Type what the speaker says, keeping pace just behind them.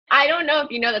I don't know if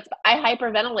you know this, but I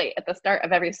hyperventilate at the start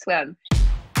of every swim.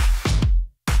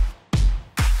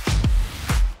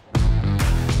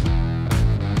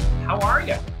 How are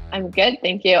you? I'm good,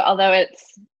 thank you. Although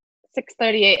it's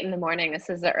 6:38 in the morning. This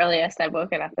is the earliest I've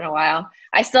woken up in a while.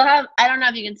 I still have, I don't know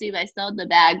if you can see, but I still have the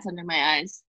bags under my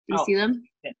eyes. Do you see them?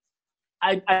 Yeah.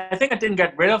 I think I didn't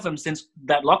get rid of them since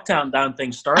that lockdown down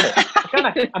thing started.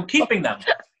 I'm keeping them.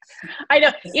 I know.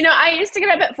 You know, I used to get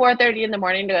up at 4:30 in the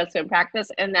morning to go swim practice,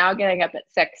 and now getting up at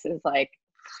 6 is like...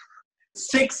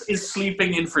 6 is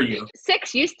sleeping in for you.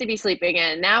 6 used to be sleeping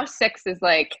in. Now 6 is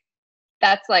like,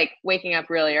 that's like waking up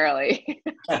really early.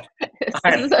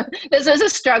 This was a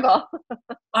struggle.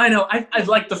 I know. I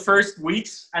like the first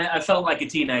weeks, I felt like a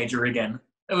teenager again.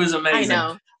 It was amazing. I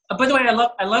know. By the way,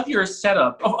 I love your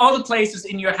setup. Of all the places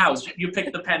in your house, you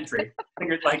picked the pantry. I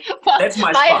figured, like, well, that's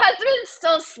my spot. spot. My husband's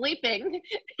still sleeping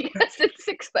because it's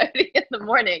 6:30 in the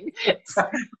morning. So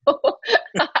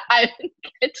I'm in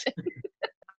the kitchen.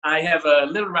 I have a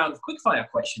little round of quickfire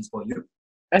questions for you.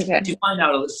 Okay. To find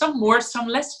out some more, some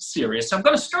less serious. So I'm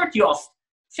going to start you off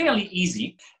fairly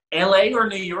easy. LA or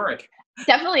New York?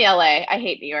 Definitely LA. I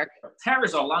hate New York.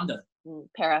 Paris or London?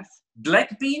 Paris.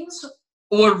 Black beans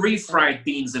or refried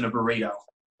beans in a burrito?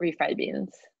 Refried beans.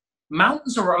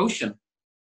 Mountains or ocean?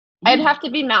 I'd have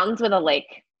to be mountains with a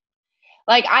lake.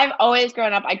 Like, I've always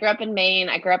grown up, I grew up in Maine.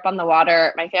 I grew up on the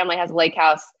water. My family has a lake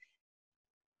house.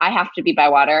 I have to be by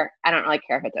water. I don't really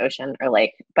care if it's ocean or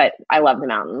lake, but I love the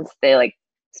mountains. They like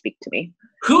speak to me.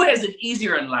 Who has it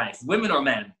easier in life, women or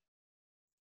men?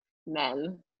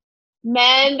 Men.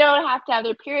 Men don't have to have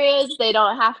their periods. They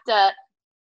don't have to,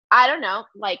 I don't know,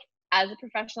 like, as a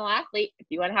professional athlete, if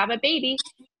you want to have a baby,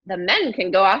 the men can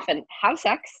go off and have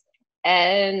sex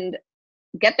and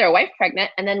get their wife pregnant,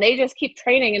 and then they just keep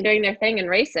training and doing their thing and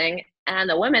racing, and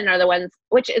the women are the ones,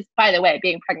 which is, by the way,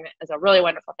 being pregnant is a really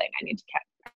wonderful thing. I need to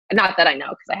catch, not that I know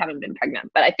because I haven't been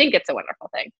pregnant, but I think it's a wonderful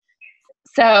thing.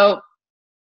 So,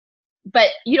 but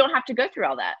you don't have to go through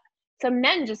all that. So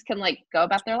men just can like go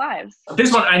about their lives.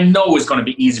 This one I know is going to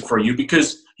be easy for you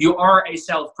because you are a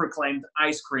self-proclaimed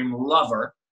ice cream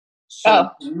lover. So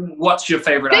what's your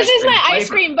favorite ice cream This is my flavor? ice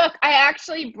cream book. I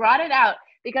actually brought it out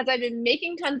because I've been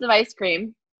making tons of ice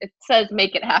cream. It says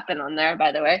make it happen on there,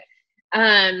 by the way.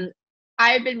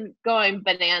 I've been going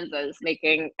bananas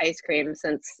making ice cream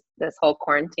since this whole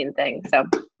quarantine thing. So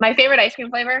my favorite ice cream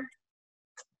flavor?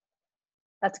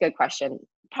 That's a good question.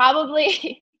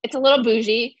 Probably, it's a little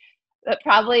bougie, but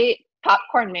probably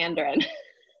popcorn mandarin.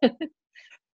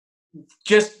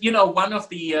 Just, one of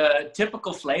the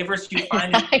typical flavors you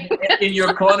find in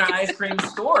your corner ice cream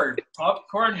store.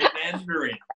 Popcorn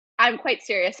mandarin. I'm quite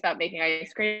serious about making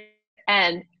ice cream,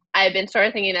 and I've been sort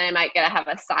of thinking that I might have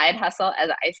a side hustle as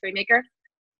an ice cream maker.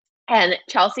 And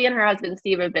Chelsea and her husband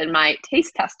Steve have been my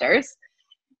taste testers.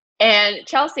 And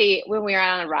Chelsea, when we were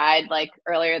on a ride like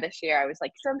earlier this year, I was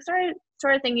like, so I'm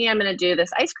sort of thinking I'm going to do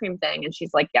this ice cream thing. And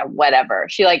she's like, yeah, whatever.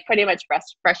 She like pretty much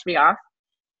brushed me off.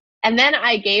 And then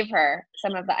I gave her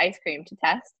some of the ice cream to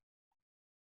test.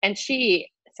 And she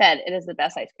said it is the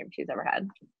best ice cream she's ever had.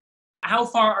 How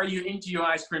far are you into your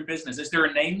ice cream business? Is there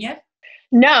a name yet?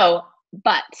 No,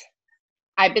 but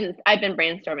I've been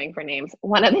brainstorming for names.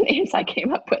 One of the names I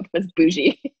came up with was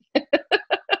Bougie.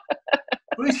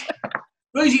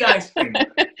 Bougie ice cream.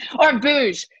 Or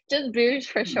Bouge. Just Bouge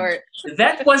for short.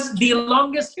 That was the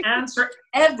longest answer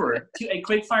ever to a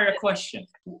quickfire question.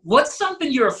 What's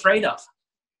something you're afraid of?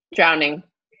 Drowning.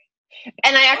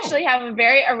 And I actually have a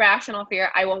very irrational fear.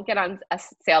 I won't get on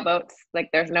sailboats. Like,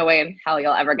 there's no way in hell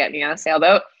you'll ever get me on a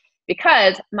sailboat,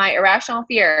 because my irrational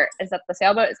fear is that the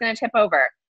sailboat is going to tip over.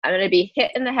 I'm going to be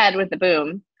hit in the head with the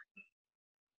boom,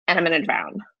 and I'm going to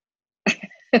drown.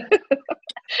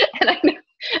 And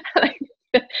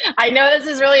I know this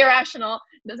is really irrational.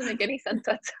 It doesn't make any sense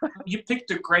whatsoever. You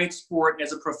picked a great sport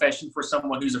as a profession for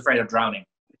someone who's afraid of drowning.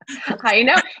 I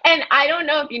know. And I don't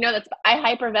know if you know this, but I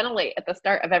hyperventilate at the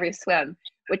start of every swim,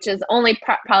 which is only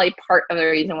probably part of the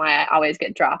reason why I always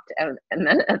get dropped and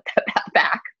then at the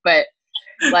back. But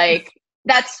like,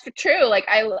 that's true. Like,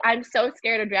 I'm so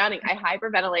scared of drowning. I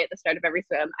hyperventilate at the start of every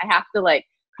swim. I have to like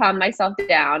calm myself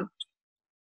down,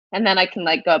 and then I can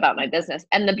like go about my business.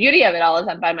 And the beauty of it all is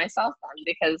I'm by myself then,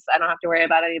 because I don't have to worry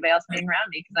about anybody else being around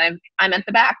me because I'm at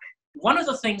the back. One of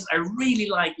the things I really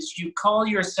like is you call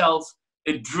yourself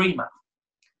a dreamer.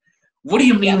 What do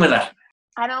you mean with that?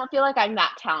 I don't feel like I'm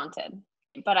that talented,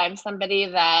 but I'm somebody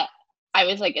that I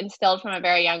was like instilled from a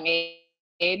very young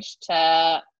age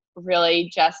to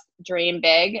really just dream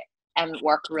big and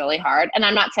work really hard. And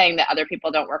I'm not saying that other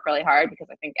people don't work really hard, because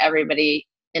I think everybody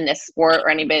in this sport or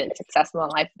anybody that's successful in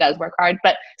life does work hard.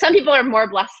 But some people are more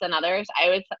blessed than others. I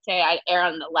would say I err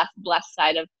on the less blessed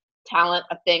side of talent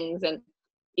of things, and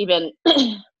even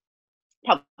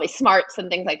probably smarts and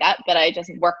things like that. But I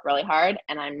just work really hard,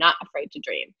 and I'm not afraid to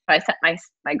dream. So I set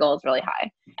my goals really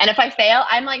high. And if I fail,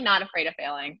 I'm like not afraid of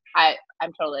failing.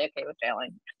 I'm totally okay with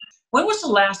failing. When was the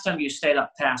last time you stayed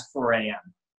up past 4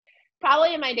 a.m.?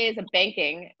 Probably in my days of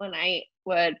banking when I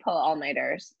would pull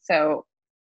all-nighters. So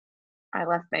I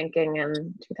left banking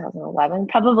in 2011,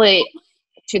 probably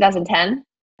 2010.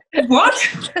 What?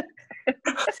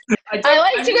 I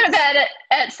like to go to bed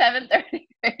at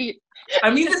 7:30. I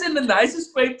mean this in the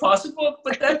nicest way possible,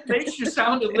 but that makes you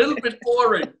sound a little bit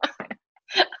boring.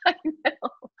 I know.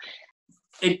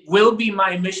 It will be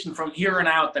my mission from here on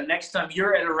out, the next time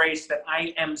you're at a race that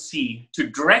I MC, to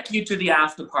direct you to the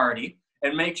after party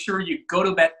and make sure you go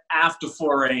to bed after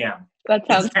 4 a.m. That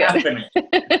sounds good.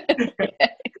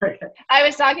 I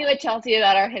was talking with Chelsea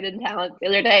about our hidden talents the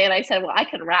other day, and I said, well, I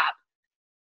can rap.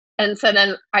 And so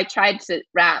then I tried to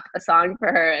rap a song for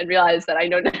her and realized that I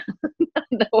know none of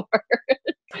the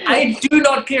words. I do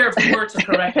not care if the words are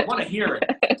correct. I want to hear it.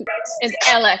 It's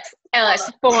Alex,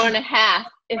 4.5.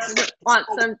 If you want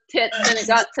some tits, then it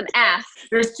got some ass.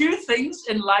 There's two things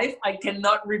in life I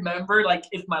cannot remember, like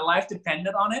if my life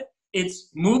depended on it. It's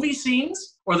movie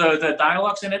scenes or the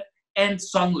dialogues in it and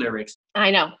song lyrics.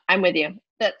 I know. I'm with you.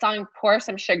 That song, Pour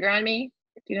Some Sugar on Me.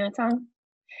 Do you know that song?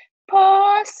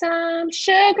 Pour some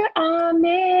sugar on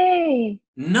me.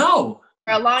 No.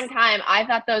 For a long time, I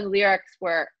thought those lyrics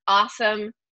were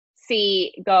awesome.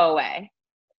 See, go away.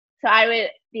 So I would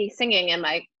be singing in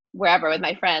like wherever with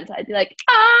my friends. I'd be like,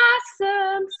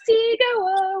 awesome, see,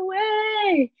 go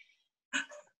away.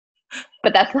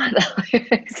 But that's not the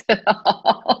lyrics at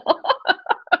all.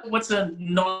 What's a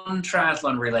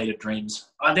non-triathlon related dreams?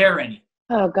 Are there any?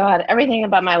 Oh God, everything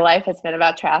about my life has been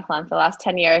about triathlon for the last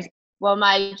 10 years. Well,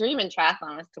 my dream in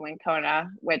triathlon was to win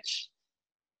Kona, which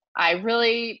I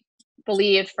really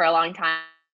believed for a long time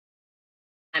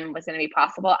was going to be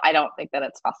possible. I don't think that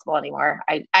it's possible anymore.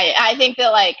 I think that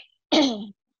like,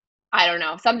 I don't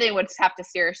know, something would have to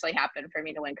seriously happen for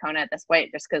me to win Kona at this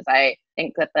point, just because I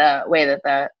think that the way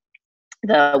that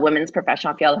the women's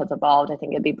professional field has evolved, I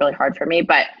think it'd be really hard for me.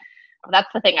 But that's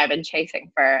the thing I've been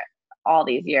chasing for all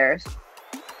these years.